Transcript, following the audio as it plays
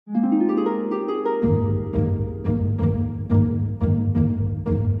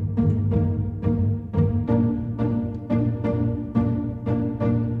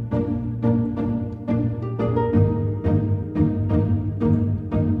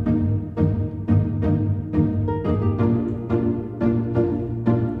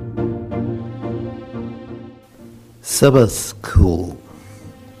Sabbath School.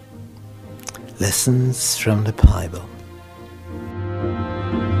 Lessons from the Bible.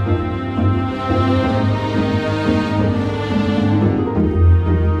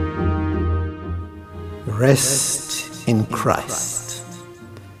 Rest in Christ.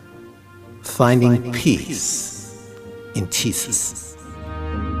 Finding peace in Jesus.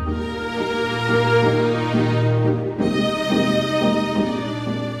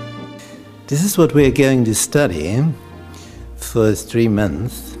 This is what we are going to study for 3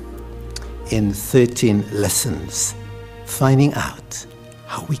 months in 13 lessons, finding out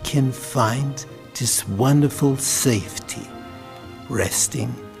how we can find this wonderful safety,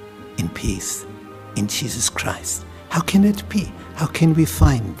 resting in peace in Jesus Christ. How can it be? How can we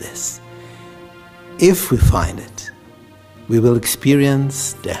find this? If we find it, we will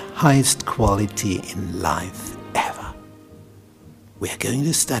experience the highest quality in life ever. We are going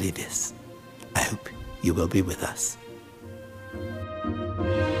to study this. I hope you will be with us.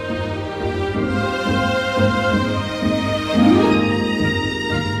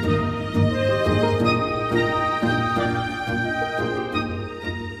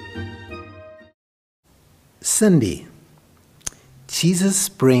 Sunday, Jesus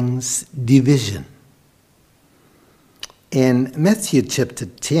brings division. In Matthew chapter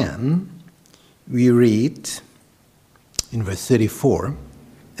 10, we read in verse 34,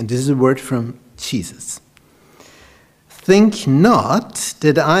 and this is a word from Jesus. Think not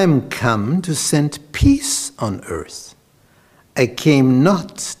that I am come to send peace on earth. I came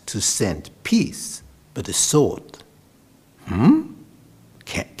not to send peace, but a sword.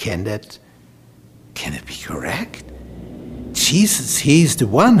 Can it be correct? Jesus, he's the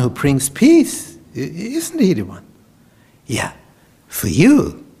one who brings peace. Isn't he the one? Yeah, for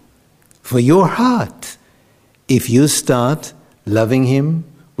you, for your heart. If you start loving him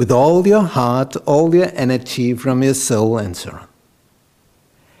with all your heart, all your energy from your soul and so on.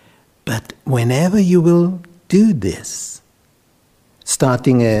 But whenever you will do this,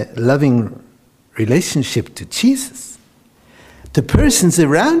 starting a loving relationship to Jesus, the persons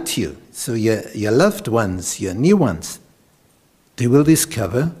around you, so your loved ones, your new ones, they will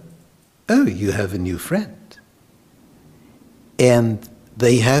discover, oh, you have a new friend. And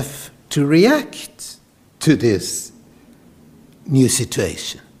they have to react to this new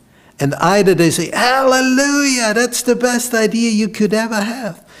situation. And either they say, hallelujah, that's the best idea you could ever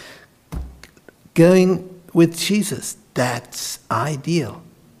have. Going with Jesus, that's ideal.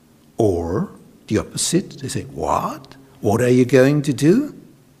 Or the opposite, they say, what? What are you going to do?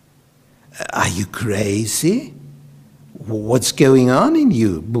 Are you crazy? What's going on in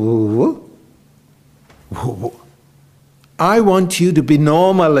you? I want you to be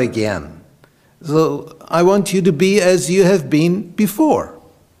normal again. So I want you to be as you have been before.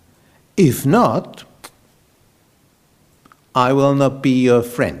 If not, I will not be your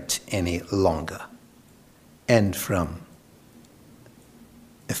friend any longer. And from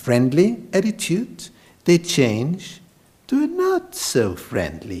a friendly attitude, they change to a not so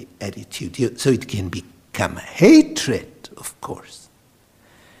friendly attitude. So it can become hatred, of course.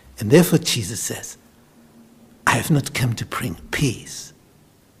 And therefore Jesus says, I have not come to bring peace.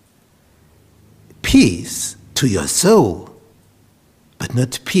 Peace to your soul, but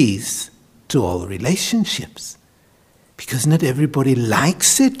not peace to all relationships. Because not everybody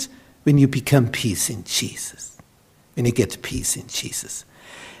likes it when you become peace in Jesus, when you get peace in Jesus.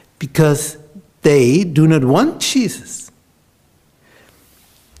 Because they do not want Jesus.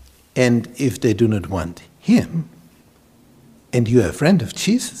 And if they do not want him, and you are a friend of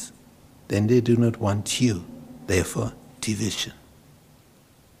Jesus, then they do not want you. Therefore, division.